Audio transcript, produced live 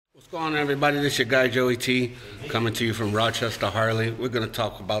What's going on, everybody? This is your guy Joey T, coming to you from Rochester, Harley. We're going to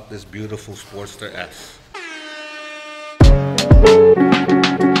talk about this beautiful Sportster S.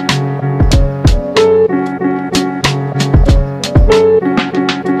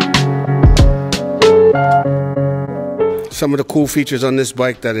 Some of the cool features on this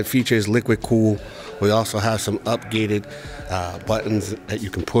bike that it features liquid cool. We also have some upgated buttons that you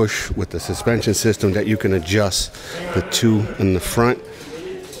can push with the suspension system that you can adjust the two in the front.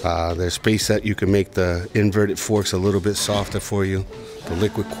 There's space that you can make the inverted forks a little bit softer for you. The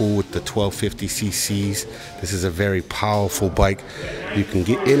liquid cool with the 1250 cc's. This is a very powerful bike. You can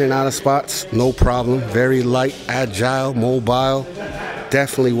get in and out of spots, no problem. Very light, agile, mobile.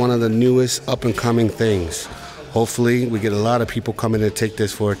 Definitely one of the newest up and coming things. Hopefully we get a lot of people coming to take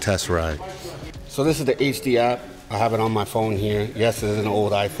this for a test ride. So this is the HD app. I have it on my phone here. Yes, it is an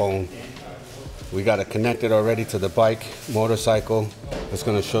old iPhone. We got it connected already to the bike, motorcycle. It's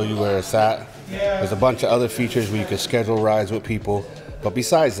gonna show you where it's at. There's a bunch of other features where you can schedule rides with people. But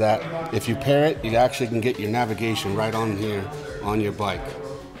besides that, if you pair it, you actually can get your navigation right on here on your bike.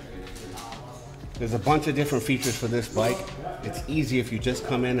 There's a bunch of different features for this bike. It's easy if you just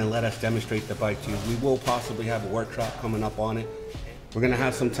come in and let us demonstrate the bike to you. We will possibly have a workshop coming up on it. We're gonna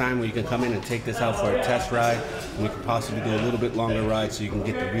have some time where you can come in and take this out for a test ride, and we can possibly do a little bit longer ride so you can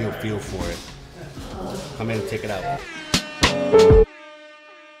get the real feel for it. Come in and check it out.